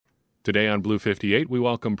Today on Blue 58, we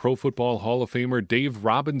welcome Pro Football Hall of Famer Dave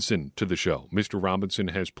Robinson to the show. Mr. Robinson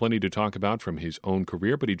has plenty to talk about from his own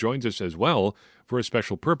career, but he joins us as well for a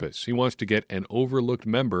special purpose. He wants to get an overlooked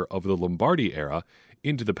member of the Lombardi era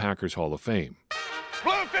into the Packers Hall of Fame.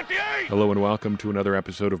 Blue 58! Hello and welcome to another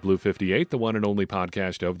episode of Blue 58, the one and only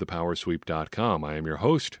podcast of thepowersweep.com. I am your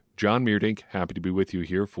host, John Meerdink. Happy to be with you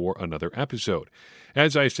here for another episode.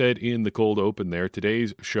 As I said in the cold open there,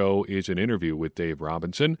 today's show is an interview with Dave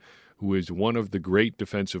Robinson, who is one of the great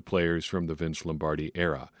defensive players from the Vince Lombardi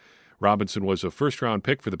era. Robinson was a first-round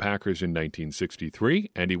pick for the Packers in 1963,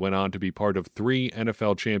 and he went on to be part of 3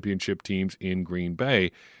 NFL championship teams in Green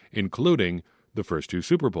Bay, including the first 2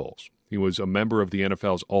 Super Bowls. He was a member of the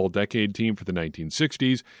NFL's All-Decade team for the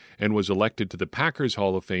 1960s and was elected to the Packers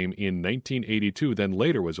Hall of Fame in 1982, then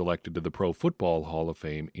later was elected to the Pro Football Hall of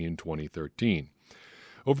Fame in 2013.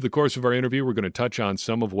 Over the course of our interview, we're going to touch on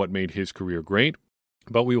some of what made his career great,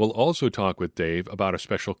 but we will also talk with Dave about a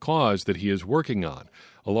special cause that he is working on.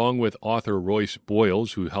 Along with author Royce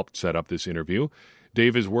Boyles, who helped set up this interview,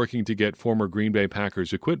 Dave is working to get former Green Bay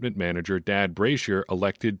Packers equipment manager Dad Brashear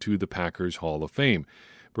elected to the Packers Hall of Fame.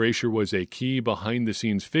 Brashear was a key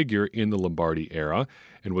behind-the-scenes figure in the Lombardi era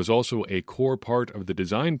and was also a core part of the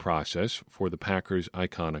design process for the Packers'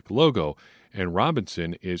 iconic logo, and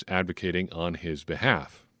Robinson is advocating on his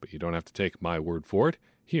behalf. But you don't have to take my word for it.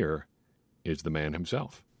 Here is the man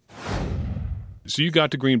himself. So you got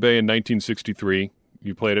to Green Bay in 1963.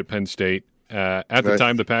 You played at Penn State. At the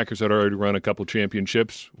time, the Packers had already run a couple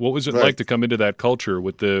championships. What was it like to come into that culture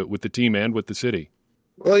with the team and with the city?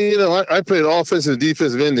 Well, I played offensive and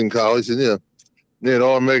defensive end in college, and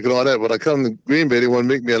All-American and all that. But I come to Green Bay, they want to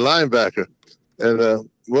make me a linebacker. And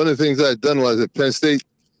one of the things I'd done was at Penn State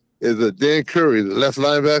is Dan Curry, the left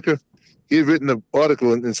linebacker. He had written an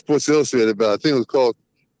article in Sports Illustrated about, I think it was called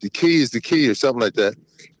 "The Key is the Key" or something like that.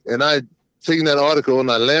 And I'd taken that article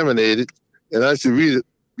and I laminated it, and I should read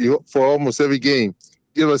it for almost every game,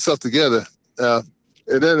 get myself together. And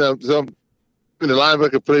then some in the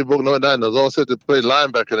linebacker playbook and all that, and I was all set to play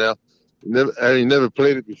linebacker now. I never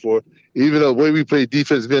played it before. Even though the way we played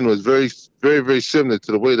defensive end was very, very, very similar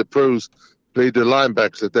to the way the pros played their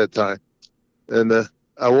linebackers at that time. And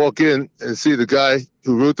I walk in and see the guy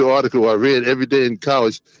who wrote the article I read every day in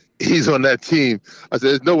college. He's on that team. I said,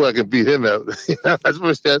 "There's no way I can beat him out." That's the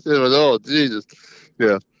first thing I said was, "Oh, Jesus."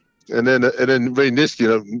 Yeah. And then Ray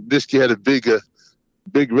Nitschke, Nitschke had a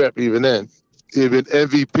big rep even then. He had been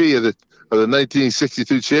MVP of the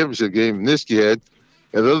 1962 championship game Nitschke had.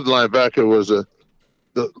 And the other linebacker was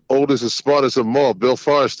the oldest and smartest of them all, Bill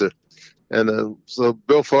Forrester. And so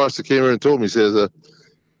Bill Forrester came here and told me,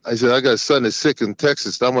 I said, "I got a son that's sick in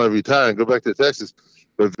Texas. I'm going to retire and go back to Texas.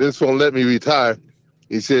 But Vince won't let me retire."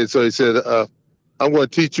 He said, "I'm going to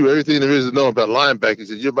teach you everything there is to know about linebackers." He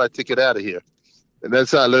said, "You're my ticket out of here." And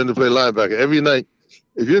that's how I learned to play linebacker. Every night,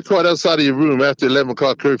 if you're caught outside of your room after 11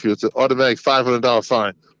 o'clock curfew, it's an automatic $500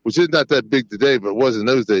 fine, which is not that big today, but it was in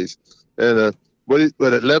those days. And but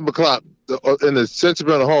at 11 o'clock, in the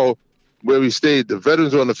Sensenbrenner Hall where we stayed, the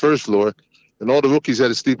veterans were on the first floor, and all the rookies had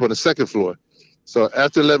to sleep on the second floor. So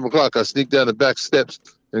after 11 o'clock, I sneaked down the back steps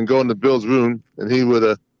and go into Bill's room, and he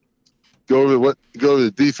would go over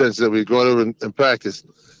the defense that we go over and practice.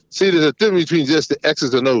 See, there's a difference between just the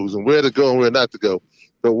X's and O's and where to go and where not to go.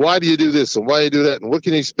 But why do you do this and why do you do that? And what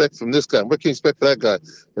can you expect from this guy? And what can you expect from that guy?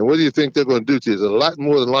 And what do you think they're going to do to you? There's a lot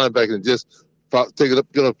more than linebacker than just take it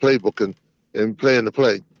up, get a playbook and play in the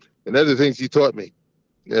play. And those are the things he taught me.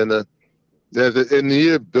 And in the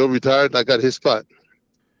year, Bill retired, and I got his spot.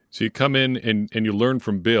 So you come in and you learn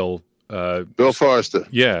from Bill. Bill Forrester.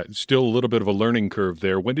 Yeah, still a little bit of a learning curve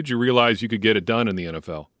there. When did you realize you could get it done in the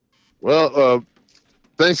NFL? Well,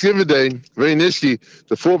 Thanksgiving Day, Ray Nitschke,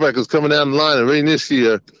 the fullback, was coming down the line, and Ray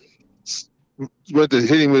Nitschke went to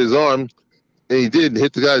hit him with his arm, and he did, and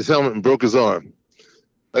hit the guy's helmet and broke his arm.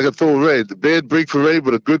 I got told Ray, the bad break for Ray,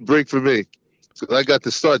 but a good break for me. So I got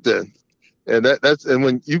to start then. And and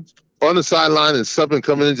when you on the sideline and subbing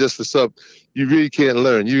coming in just for sub, you really can't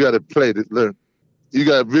learn. You got to play to learn. You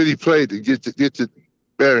got to really play to get your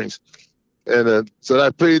bearings. And so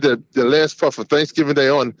I played the last part from Thanksgiving Day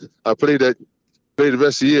on. I played the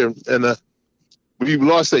rest of the year. And we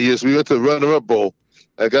lost that year, so we went to the Runner-Up Bowl.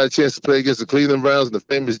 I got a chance to play against the Cleveland Browns and the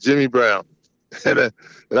famous Jimmy Brown. And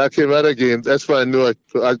I came out of that game. That's why I knew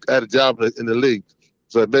I had a job in the league.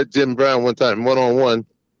 So I met Jim Brown one time, one-on-one.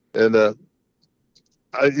 And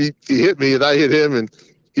he hit me, and I hit him, and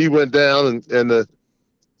he went down, and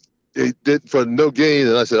he did for no gain.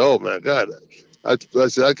 And I said, "Oh my God!" I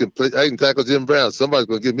said, "I can tackle Jim Brown. Somebody's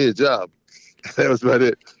gonna give me a job." That was about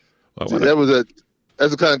it.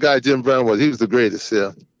 That's the kind of guy Jim Brown was. He was the greatest.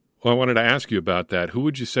 Yeah. Well, I wanted to ask you about that. Who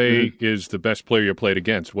would you say is the best player you played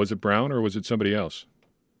against? Was it Brown or was it somebody else?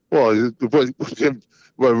 Well,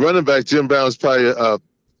 running back, Jim Brown's probably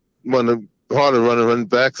one of the harder running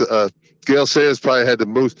backs. Gale Sayers probably had the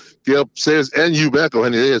most. Gale Sayers and Hugh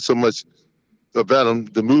McElhenney, they had so much about them,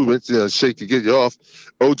 the movement, shake to get you off.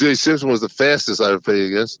 O.J. Simpson was the fastest I ever played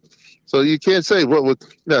against. So you can't say what would.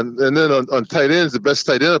 And then on tight ends, the best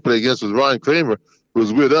tight end I played against was Ryan Kramer, who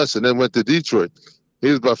was with us and then went to Detroit. He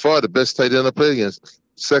was by far the best tight end I played against.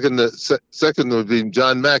 Second would be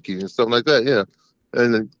John Mackey and stuff like that,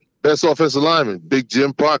 And the best offensive lineman, Big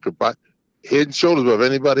Jim Parker, by head and shoulders above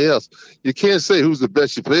anybody else. You can't say who's the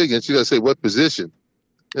best you play against. You got to say what position.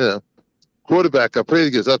 Quarterback I played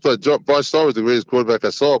against. I thought Bart Starr was the greatest quarterback I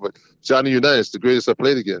saw, but Johnny Unitas the greatest I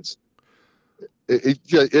played against. You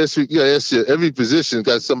got to ask you, every position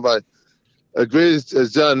got somebody. As great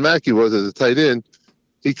as John Mackey was as a tight end,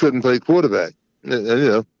 he couldn't play quarterback.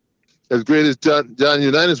 And as great as John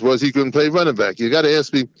Unitas was, he couldn't play running back. You got to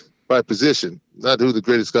ask me by position, not who the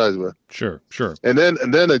greatest guys were. Sure. And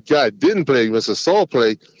then a guy didn't play, was a Saul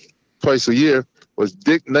play twice a year, was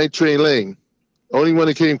Dick Night Train Lane. Only one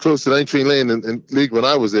that came close to Night Train Lane in league when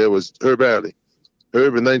I was there was Herb Adderley.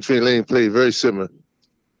 Herb and Night Train Lane played very similar.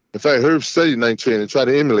 In fact, Herb studied Night Train and tried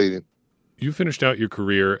to emulate him. You finished out your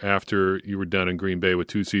career after you were done in Green Bay with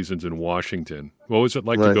 2 seasons in Washington. What was it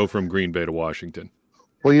like to go from Green Bay to Washington?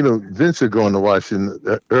 Well, Vince had gone to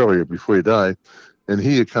Washington earlier before he died, and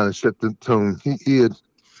he had kind of set the tone. He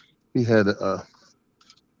had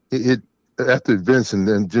after Vince and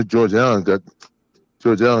then George Allen got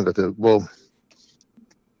there. Well,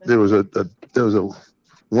 there was a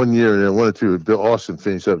 1 year and then 1 or 2. Bill Austin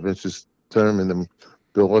finished up Vince's term, and then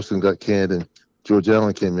Bill Austin got canned, and George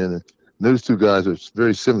Allen came in, and those 2 guys were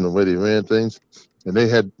very similar the way they ran things, and they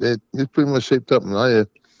pretty much shaped up, and I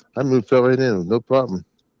moved right in with no problem.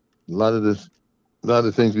 A lot of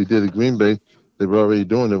the things we did at Green Bay, they were already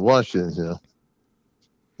doing at Washington.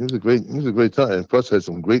 It was a great time, and plus I had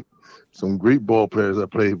some great ball players I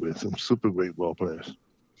played with, some super great ball players.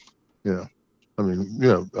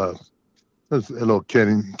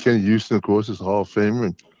 Kenny Houston, of course, is a Hall of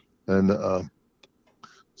Famer, and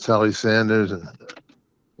Sally Sanders, and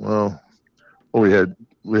we had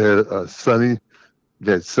Sonny,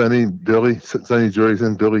 Billy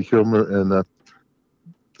Jorgensen, Billy Kilmer,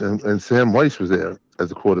 and Sam Weiss was there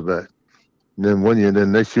as a quarterback. And then 1 year, and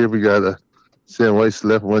then next year we got Sam Weiss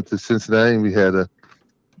left, went to Cincinnati, and we had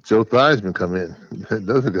Joe Theismann come in.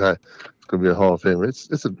 Another guy going to be a Hall of Famer. It's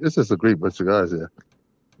just a great bunch of guys there,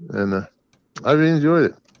 and I really enjoyed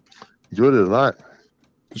it. Enjoyed it a lot.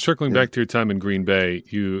 Circling back to your time in Green Bay,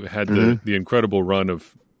 you had the incredible run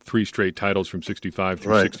of 3 straight titles from 65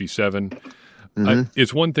 through 67.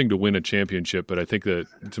 It's one thing to win a championship, but I think that,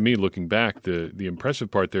 to me, looking back, the impressive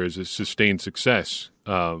part there is a sustained success.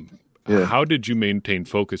 How did you maintain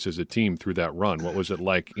focus as a team through that run? What was it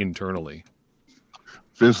like internally?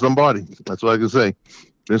 Vince Lombardi. That's what I can say.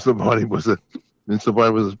 Vince Lombardi was a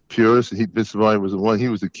purist. Vince Lombardi was the one. He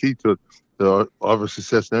was the key to our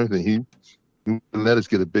success and everything. He let us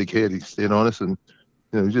get a big head. He stayed honest, and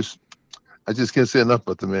I just can't say enough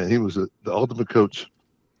about the man. He was the ultimate coach.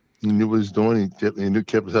 He knew what he was doing. He knew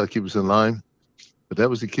how to keep us in line. But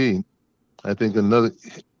that was the key. I think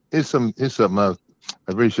it's something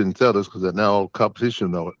I really shouldn't tell this because now all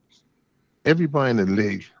competition know it. Everybody in the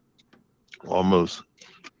league, almost,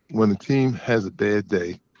 when the team has a bad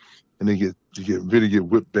day and they get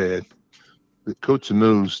whipped bad, the coach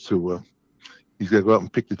knows he's got to go out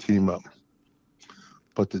and pick the team up.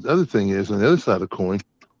 But the other thing is, on the other side of the coin,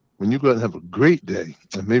 when you go out and have a great day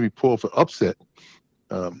and maybe pull for upset,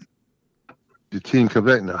 the team comes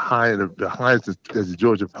back and the highest as the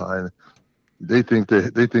Georgia Pine. They think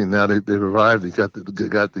now they've arrived. They got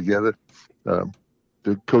together.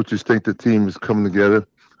 The coaches think the team is coming together.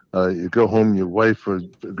 You go home, your wife or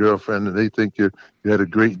girlfriend, and they think you had a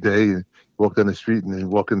great day. And walk down the street and then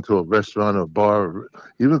walk into a restaurant or a bar or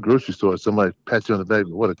even a grocery store. Somebody pats you on the back.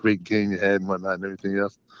 What a great game you had and whatnot and everything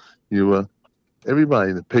else. Everybody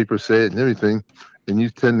in the paper say it and everything, and you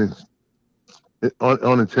tend to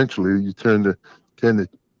unintentionally you tend to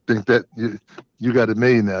think that you got it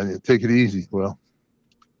made now and you take it easy. Well,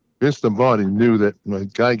 Vince Lombardi knew that when a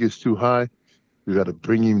guy gets too high, you got to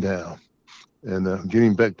bring him down and get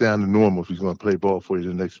him back down to normal if he's going to play ball for you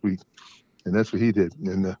the next week. And that's what he did.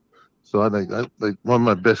 And so I like one of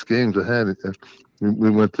my best games I had. We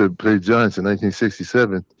went to play Giants in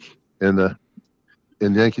 1967 in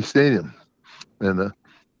Yankee Stadium, and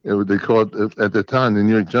they called at the time the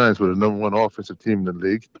New York Giants were the #1 offensive team in the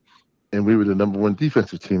league, and we were the #1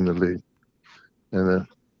 defensive team in the league. And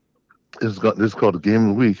this is called the game of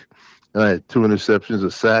the week. And I had 2 interceptions,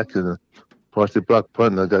 a sack, and a partially blocked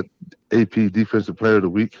punt. And I got AP Defensive Player of the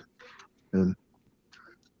Week. And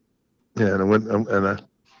yeah, and I went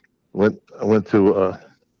to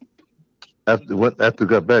after I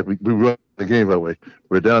got back. We won the game, by the way.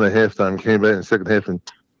 We were down at halftime, came back in the second half and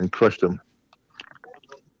crushed them.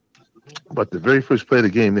 But the very first play of the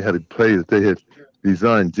game, they had a play that they had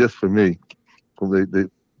designed just for me. They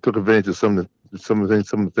took advantage of some of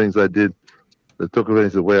the things I did. They took advantage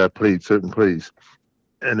of the way I played certain plays,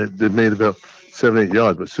 and they made about 7-8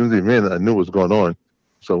 yards. But as soon as they ran it, I knew what was going on.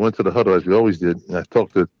 So I went to the huddle as we always did, and I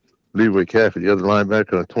talked to Leroy Caffey, the other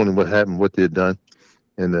linebacker, and I told him what happened, what they had done,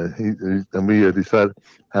 and we decided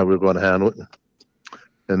how we were going to handle it.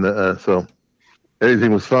 And so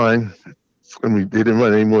everything was fine. They didn't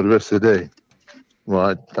run anymore the rest of the day.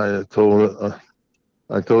 Well,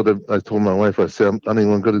 I told my wife, I said, I don't even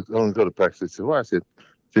want to go to practice. She said, why? I said,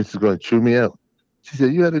 Vince is going to chew me out. She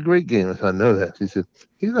said, you had a great game. I said, I know that. She said,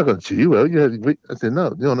 he's not going to chew you out. You had a great. I said, no,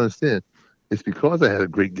 you don't understand. It's because I had a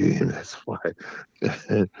great game. That's why.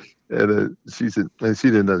 and she said, and she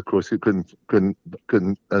didn't know, of course, she couldn't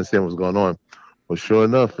understand what was going on. Well, sure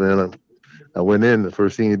enough, man, I went in. The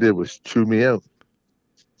first thing he did was chew me out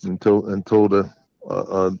and told the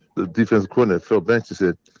defensive coordinator, Phil Bench, he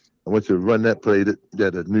said, I want you to run that play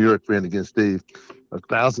that New York ran against Dave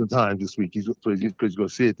 1,000 times this week. He's going to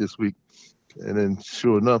see it this week. And then,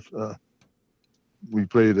 sure enough, we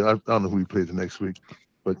played. I don't know who we played the next week,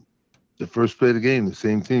 but the first play of the game, the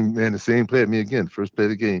same team ran the same play at me again. First play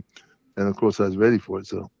of the game, and of course I was ready for it.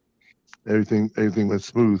 So everything went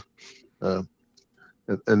smooth. And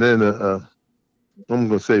then I'm going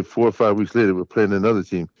to say 4 or 5 weeks later, we're playing another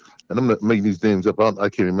team, and I'm not making these names up. I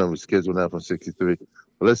can't remember the schedule now from '63.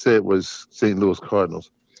 But let's say it was St. Louis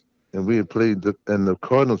Cardinals, and we had played the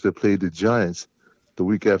Cardinals had played the Giants the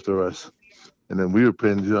week after us, and then we were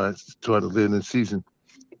playing the Giants toward the later in the season.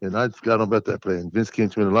 And I forgot about that play. And Vince came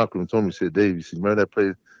to me in the locker room and told me, he said, Dave, you see, remember that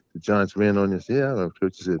play the Giants ran on you? I said, yeah, I remember,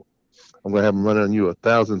 Coach. He said, I'm going to have them run on you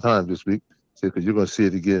 1,000 times this week. He said, because you're going to see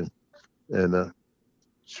it again. And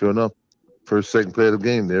sure enough, second play of the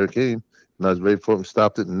game, there it came. And I was ready for it and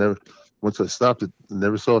stopped it. And once I stopped it,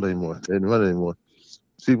 never saw it anymore. They didn't run it anymore.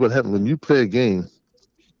 See what happened when you play a game,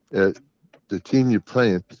 the team you're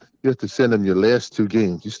playing, you have to send them your last 2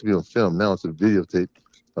 games. It used to be on film. Now it's a videotape.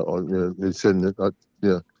 They send it,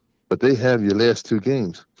 but they have your last 2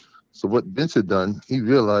 games. So what Vince had done, he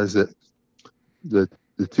realized that the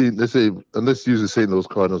team, let's use the St. Louis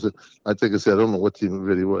Cardinals. I think I said, I don't know what team it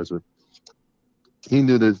really was, but he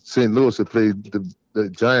knew that St. Louis had played the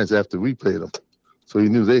Giants after we played them. So he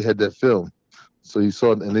knew they had that film. So he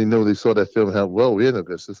saw it, and they saw that film, how well we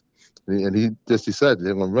ended up. And he just decided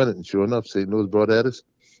they're going to run it. And sure enough, St. Louis brought at us.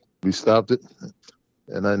 We stopped it,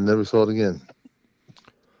 and I never saw it again.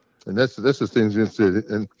 And that's the things Vince did.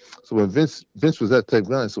 And so when Vince was that type of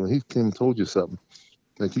guy, so when he came and told you something,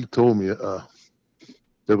 like he told me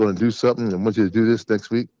they're going to do something and want you to do this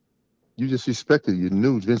next week, you just respected it. You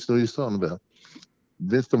knew Vince knew what he was talking about.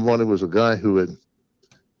 Vince Lombardi was a guy who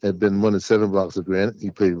had been one of 7 blocks of granite.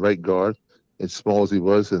 He played right guard, as small as he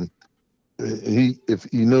was, and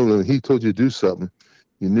when he told you to do something,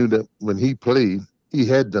 you knew that when he played, he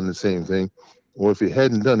had done the same thing, or if he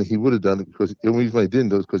hadn't done it, he would have done it, because the only reason he didn't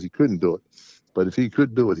do it is because he couldn't do it. But if he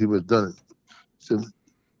could do it, he would have done it. So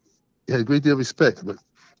he had a great deal of respect, but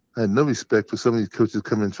I had no respect for some of these coaches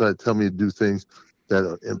coming and trying to tell me to do things that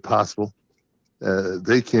are impossible.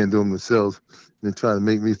 They can't do them themselves, and trying to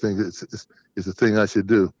make me think it's a thing I should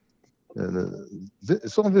do. And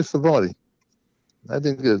it's on Vince Lombardi. I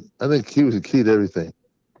think he was the key to everything.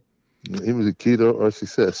 He was the key to our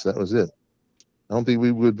success. That was it. I don't think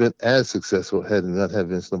we would have been as successful had we not had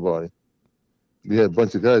Vince Lombardi. We had a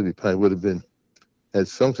bunch of guys we probably would have had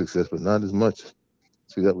some success, but not as much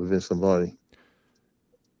as we got with Vince Lombardi.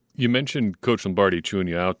 You mentioned Coach Lombardi chewing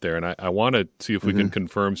you out there, and I want to see if we can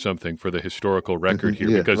confirm something for the historical record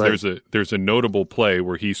here, because right. there's a notable play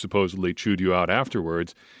where he supposedly chewed you out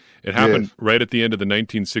afterwards. It happened right at the end of the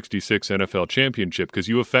 1966 NFL Championship, because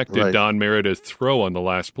you affected Don Meredith's throw on the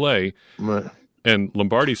last play, and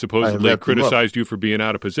Lombardi supposedly criticized you for being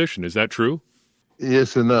out of position. Is that true?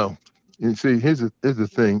 Yes and no. You see, here's the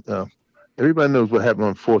thing. Everybody knows what happened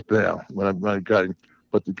on 4th down when I got him,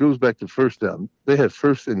 but it goes back to 1st down. They had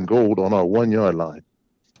 1st and goal on our 1-yard line,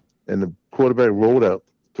 and the quarterback rolled out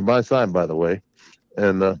to my side, by the way,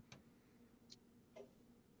 and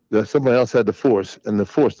somebody else had the force, and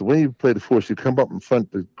the way you play the force, you come up in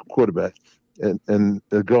front of the quarterback and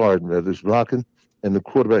the guard is blocking, and the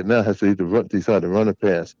quarterback now has to either decide to run or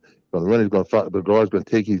pass. He's going to run, the guard's going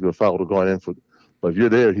to take, he's going to follow the guard in for But if you're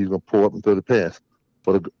there, he's going to pull up and throw the pass.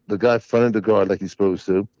 But the guy fronted the guard like he's supposed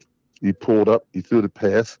to. He pulled up, he threw the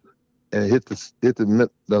pass, and hit the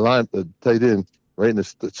line, the tight end right in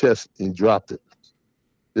the chest, and he dropped it.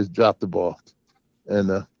 Just dropped the ball.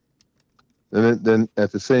 And then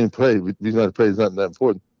at the same play, the reason the play is not that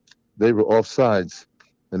important, they were offsides,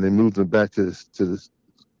 and they moved them back to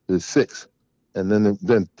the 6. And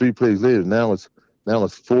then 3 plays later, now it's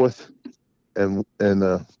 4th and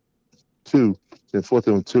 2. Then 4th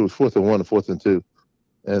and 2, it's 4th and 1 and 4th and 2,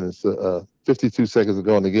 and it's 52 seconds to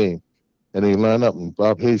go in the game, and they line up, and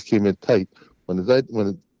Bob Hayes came in tight. When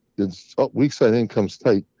the weak side end comes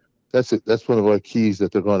tight, that's it. That's one of our keys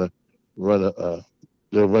that they're going to run.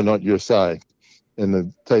 They'll run on your side, and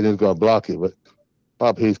the tight end's going to block it. But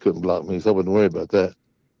Bob Hayes couldn't block me, so I wouldn't worry about that.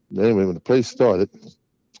 But anyway, when the play started,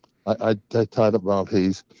 I tied up Bob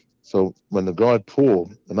Hayes. So when the guard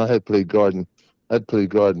pulled, and I had played guard in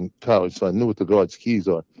college, so I knew what the guard's keys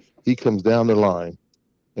are. He comes down the line,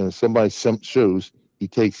 and if somebody shows, he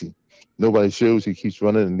takes him. Nobody shows, he keeps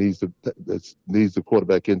running and leads the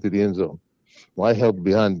quarterback into the end zone. Well, I held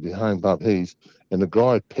behind Bob Hayes, and the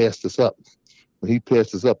guard passed us up. When he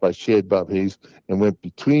passed us up, I shared Bob Hayes and went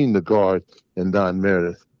between the guard and Don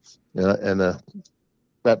Meredith, and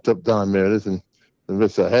wrapped up Don Meredith, and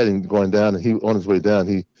I had him going down, and he on his way down,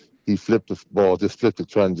 he flipped the ball, just flipped it,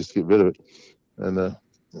 trying to just get rid of it, and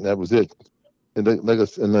that was it. And like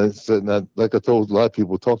I told a lot of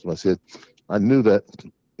people, talked to them, I said, I knew that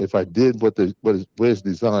if I did what is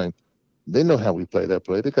designed, they know how we play that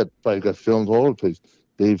play. They probably got films all over the place.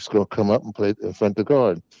 Dave's going to come up and play in front of the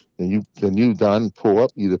guard, and you Don, pull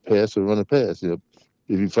up, either pass or run a pass. If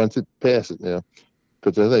you front it, pass it.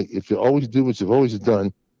 Because I think if you always do what you've always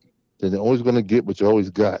done, then you're always going to get what you always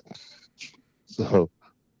got. So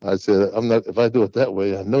I said, if I do it that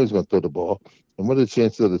way, I know he's going to throw the ball. And what are the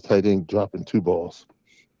chances of the tight end dropping 2 balls?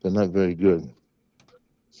 They're not very good.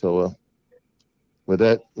 So with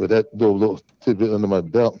that little tidbit under my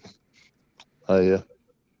belt, I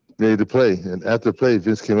made the play. And after the play,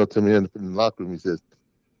 Vince came up to me in the locker room. He said,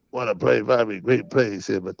 "What a play, Bobby! Great play." He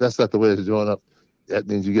said, "But that's not the way it's drawn up. That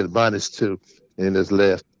means you get a -2." And he just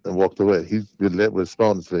laughed and walked away. He would let with a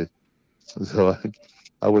smile on his face. So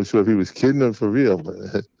I wasn't sure if he was kidding or for real, but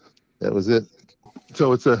that was it.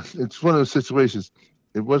 So it's one of those situations.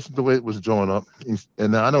 It wasn't the way it was drawn up.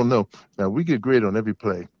 And now I don't know. Now we get graded on every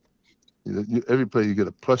play. Every play you get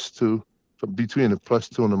a +2, between a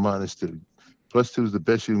 +2 and a -2. +2 is the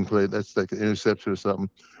best you can play. That's like an interception or something.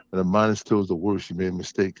 And a -2 is the worst. You made a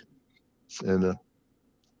mistake. And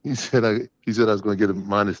he said I was going to get a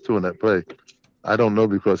 -2 on that play. I don't know,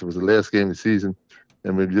 because it was the last game of the season,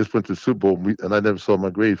 and we just went to the Super Bowl, and I never saw my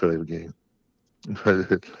grade for that game.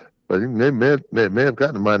 But they may have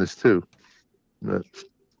gotten a -2.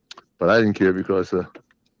 But I didn't care, because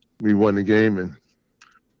we won the game, and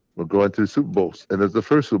we're going to the Super Bowls. And it's the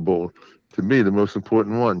first Super Bowl, to me, the most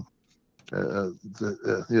important one. You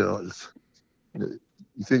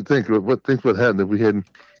think what happened if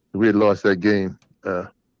we had lost that game.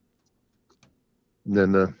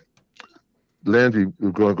 Then Landry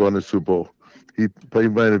was going to go on the Super Bowl. He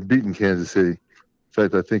might have beaten Kansas City. In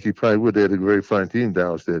fact, I think he probably would. They had a very fine team,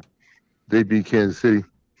 Dallas did. They beat Kansas City,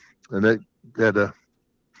 and that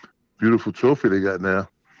beautiful trophy they got now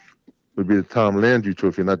would be the Tom Landry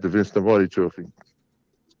trophy, not the Vince Lombardi trophy.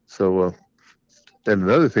 So, and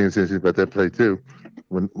another thing that's interesting about that play too,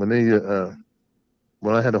 when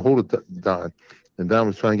I had a hold of Don, and Don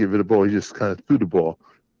was trying to get rid of the ball, he just kind of threw the ball,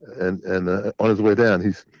 and on his way down,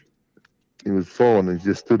 he was falling, and he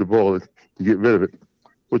just threw the ball to get rid of it,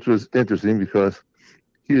 which was interesting, because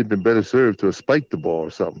he had been better served to have spiked the ball or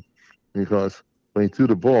something, because when he threw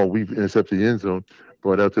the ball, we intercepted the end zone,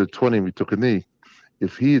 brought out to the 20, and we took a knee.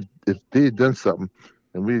 If they had done something,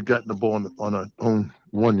 and we had gotten the ball on our own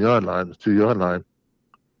 1 yard line, or 2 yard line,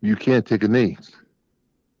 you can't take a knee,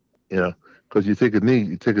 because you take a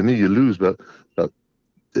knee, you lose about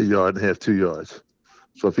 1.5 yards, 2 yards.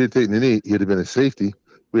 So if he had taken the knee, he'd have been a safety.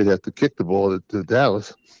 We'd have to kick the ball to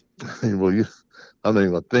Dallas. I'm not even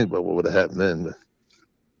going to think about what would have happened then.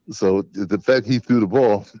 So the fact he threw the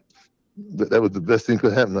ball, that was the best thing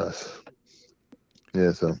could happen to us.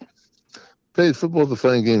 Yeah, so football's a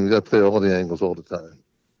fun game. You got to play all the angles all the time.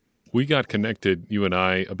 We got connected, you and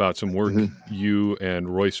I, about some work you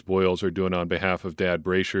and Royce Boyles are doing on behalf of Dad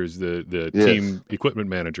Brashers, the team equipment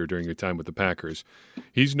manager during your time with the Packers.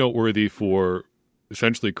 He's noteworthy for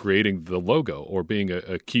essentially creating the logo, or being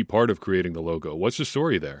a key part of creating the logo. What's the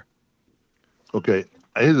story there? Okay,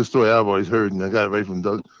 here's a story I've always heard, and I got it right from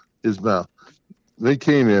his mouth. they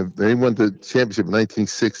came in. They won the championship in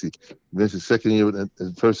 1960. Vince's second year,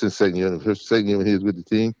 first and second year. The first second year when he was with the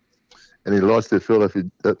team, and he lost to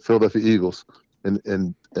Philadelphia Eagles,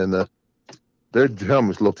 and their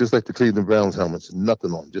helmets looked just like the Cleveland Browns helmets.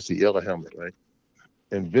 Nothing on, just a yellow helmet, right?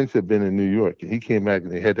 And Vince had been in New York, and he came back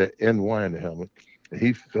and they had that NY in the helmet, and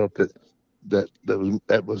he felt that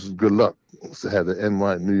was good luck to have the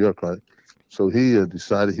NY in New York on it. So he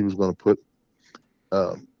decided he was going to put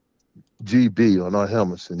GB on our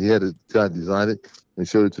helmets, and he had a guy design it and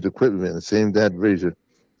showed it to the equipment man, the same Dad Brazier,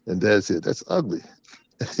 and Dad said, "That's ugly."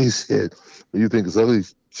 And he said, "Well, you think it's ugly?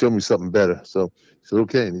 Show me something better." So he said,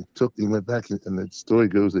 "Okay," and he went back, and the story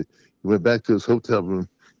goes that he went back to his hotel room.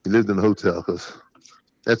 He lived in a hotel because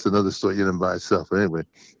that's another story in and by itself. But anyway,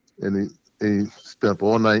 and he spent up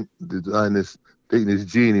all night designing this, taking this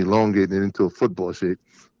G and elongating it into a football shape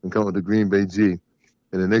and coming with the Green Bay G.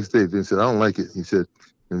 And the next day, Vince said, "I don't like it." He said,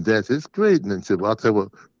 and Dad said, "It's great." And then said, "Well, I'll tell you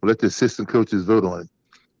what, we'll let the assistant coaches vote on it."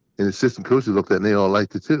 And the assistant coaches looked at it and they all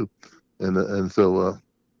liked it too. And so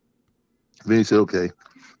then he said, "Okay,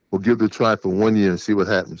 we'll give it a try for 1 year and see what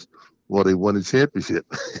happens." Well, they won the championship,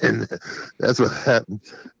 and that's what happened.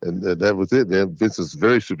 And that was it, man. Vince was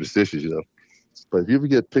very superstitious, But if you ever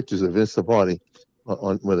get pictures of Vince Lombardi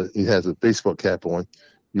on when he has a baseball cap on,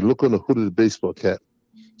 you look on the hood of the baseball cap,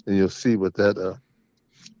 and you'll see what that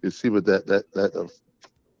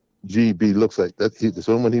GB looks like. That's the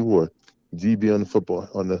only one he wore. GB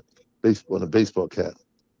on the baseball cap.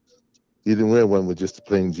 He didn't wear one with just a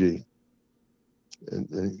plain G.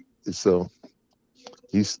 And so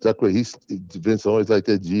he stuck with Vince always liked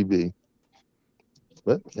that GB.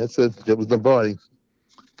 But that was Lombardi.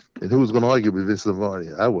 And who was going to argue with Vince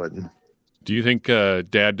Lombardi? I wasn't. Do you think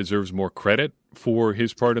Dad deserves more credit for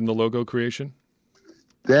his part in the logo creation?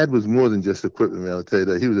 Dad was more than just equipment man. I'll tell you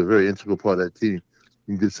that. He was a very integral part of that team.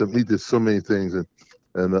 He did so many things, and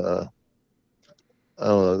I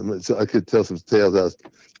don't know. So I could tell some tales.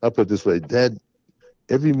 I'll put it this way: Dad,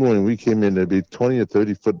 every morning we came in, there'd be 20 or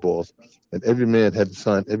 30 footballs, and every man had to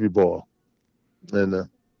sign every ball. And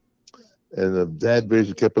Dad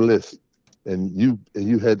Brazier kept a list, and you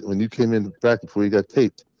had, when you came in to practice before you got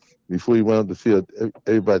taped, before you went out the field,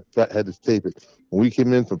 everybody had to tape it. When we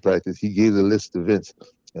came in for practice, he gave the list to Vince,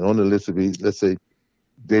 and on the list would be, let's say,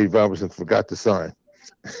 Dave Robertson forgot to sign.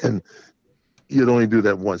 And you'd only do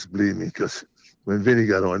that once, believe me, because when Vinny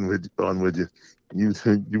got on with you, you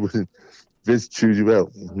wouldn't. Vince chewed you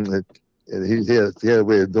out, and he had a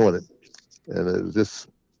way of doing it, and it was just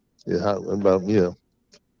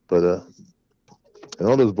But and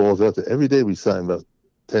all those balls out there, every day we signed about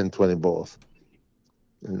 10, 20 balls.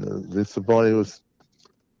 And Vince Lombardi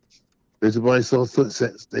saw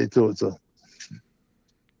sense. They told so.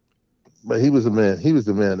 But he was the man. He was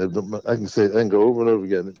the man. I can go over and over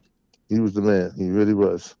again. He was the man. He really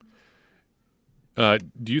was. Do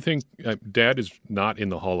you think Dad is not in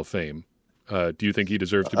the Hall of Fame? Do you think he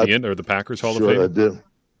deserves to be in, or the Packers Hall of Fame? Sure, I do.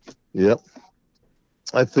 Yep.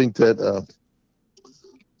 I think that.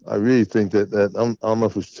 I really think that I don't know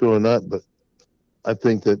if it's true or not, but I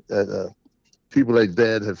think that people like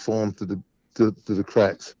Dad have fallen to the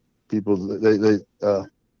cracks. People,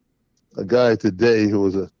 a guy today who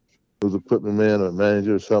was equipment man or a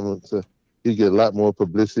manager or something, so he'd get a lot more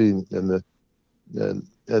publicity than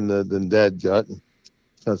Dad got. And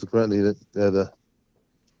consequently, that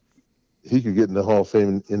he could get in the Hall of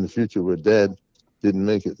Fame in the future where Dad didn't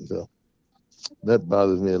make it. So that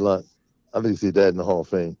bothers me a lot. I'd like to see Dad in the Hall of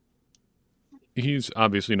Fame. He's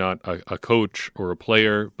obviously not a coach or a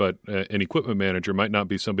player, but an equipment manager might not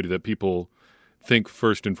be somebody that people think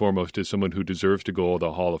first and foremost is someone who deserves to go to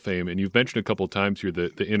the Hall of Fame. And you've mentioned a couple of times here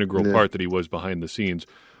the integral part that he was behind the scenes.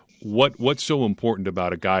 What's so important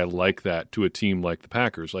about a guy like that to a team like the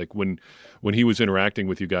Packers? Like when he was interacting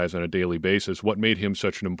with you guys on a daily basis, what made him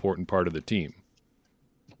such an important part of the team?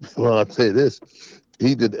 Well, I'll tell you this.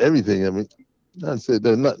 He did everything. I mean, I'd say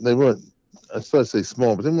they weren't, I was supposed to say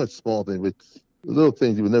small, but they weren't small things, but little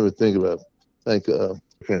things you would never think about. Like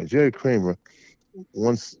Jerry Kramer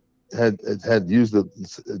once had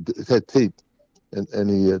tape, and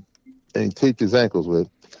he taped his ankles with.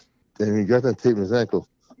 And he got that tape in his ankle.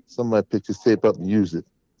 Somebody picked his tape up and used it,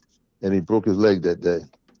 and he broke his leg that day.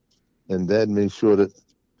 And Dad made sure that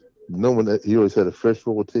he always had a fresh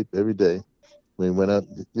roll of tape every day when he went out,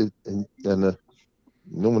 and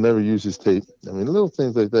no one ever used his tape. I mean, little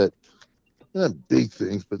things like that. Not big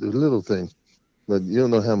things, but they're little things. But you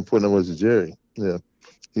don't know how important that was to Jerry. Yeah.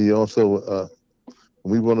 He also,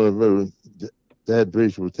 when we went on the road, Dad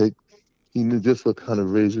Brazier he knew just what kind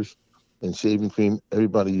of razors and shaving cream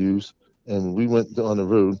everybody used. And when we went on the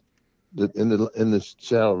road, in the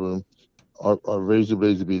shower room, our razor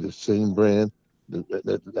blades would be the same brand.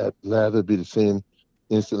 That lather would be the same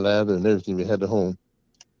instant lather and everything we had at home.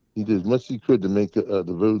 He did as much as he could to make the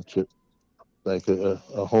road trip like a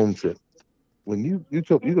home trip. When you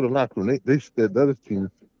go to the locker room, the other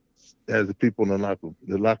team has the people in the locker room.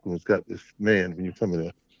 The locker room's got this man when you come in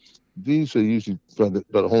there. These are usually by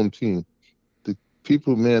the home team. The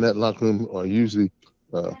people who man that locker room are usually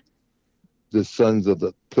the sons of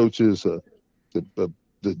the coaches, the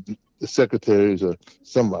secretaries, or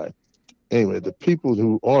somebody. Anyway, the people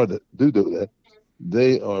who do that,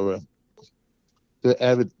 they're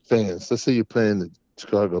avid fans. Let's say you're playing the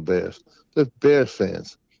Chicago Bears. They're Bears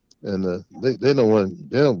fans, and they don't want.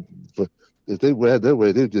 They don't. But if they were their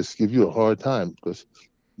way, they'd just give you a hard time because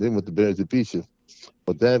they want the Bears to beat you.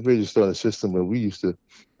 But Dad Brady started a system where we used to.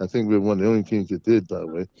 I think we were one of the only teams that did. By the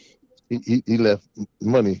way, he left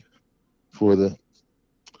money for the.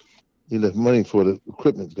 He left money for the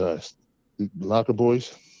equipment guys, the locker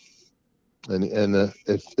boys, and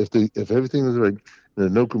if everything was right, there are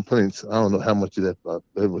no complaints. I don't know how much of that.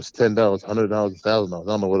 It was $10, $100, $1,000. I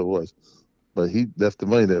don't know what it was, but he left the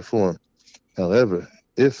money there for him. However,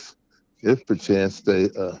 if perchance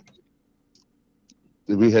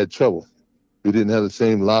we had trouble, we didn't have the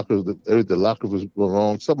same locker. The locker was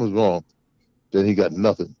wrong. Something was wrong. Then he got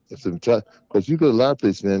nothing. Because you go to a lot of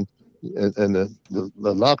places, man, and the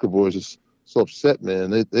locker boys are so upset, man.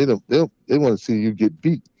 They want to see you get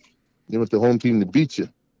beat. They want the home team to beat you.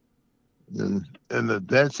 And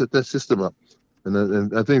Dad set that system up,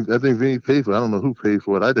 and I think Vinny paid for it. I don't know who paid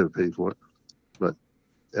for it. I never paid for it, but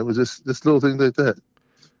it was just little things like that.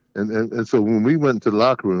 And so when we went to the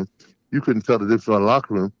locker room, you couldn't tell the difference in the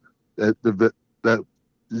locker room. That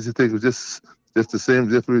you think it was just the same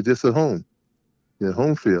as if we were just at home,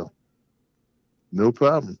 home field, no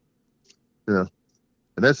problem, And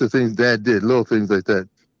that's the things Dad did, little things like that.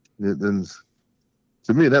 And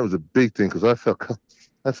to me, that was a big thing because I felt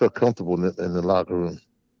comfortable in the locker room.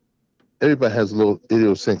 Everybody has a little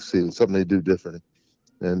idiosyncrasy, something they do differently,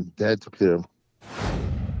 and Dad took care of them.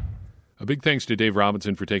 A big thanks to Dave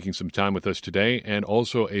Robinson for taking some time with us today, and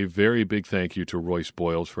also a very big thank you to Royce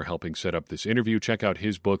Boyles for helping set up this interview. Check out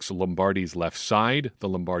his books, Lombardi's Left Side, The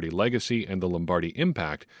Lombardi Legacy, and The Lombardi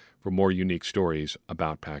Impact for more unique stories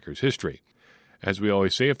about Packers history. As we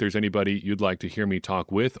always say, if there's anybody you'd like to hear me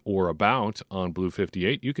talk with or about on Blue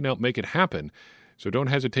 58, you can help make it happen. So don't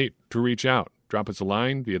hesitate to reach out. Drop us a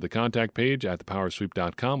line via the contact page at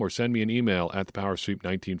thepowersweep.com or send me an email at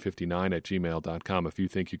thepowersweep1959@gmail.com if you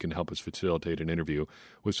think you can help us facilitate an interview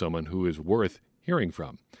with someone who is worth hearing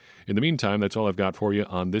from. In the meantime, that's all I've got for you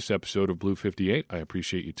on this episode of Blue 58. I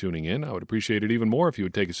appreciate you tuning in. I would appreciate it even more if you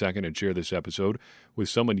would take a second and share this episode with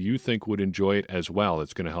someone you think would enjoy it as well.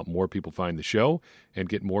 It's going to help more people find the show and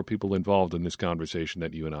get more people involved in this conversation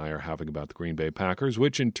that you and I are having about the Green Bay Packers,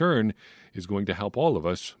 which in turn is going to help all of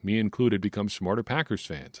us, me included, become smarter Packers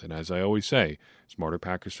fans. And as I always say, smarter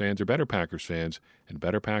Packers fans are better Packers fans, and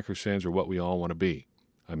better Packers fans are what we all want to be.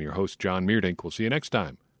 I'm your host, John Meerdink. We'll see you next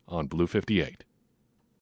time on Blue 58.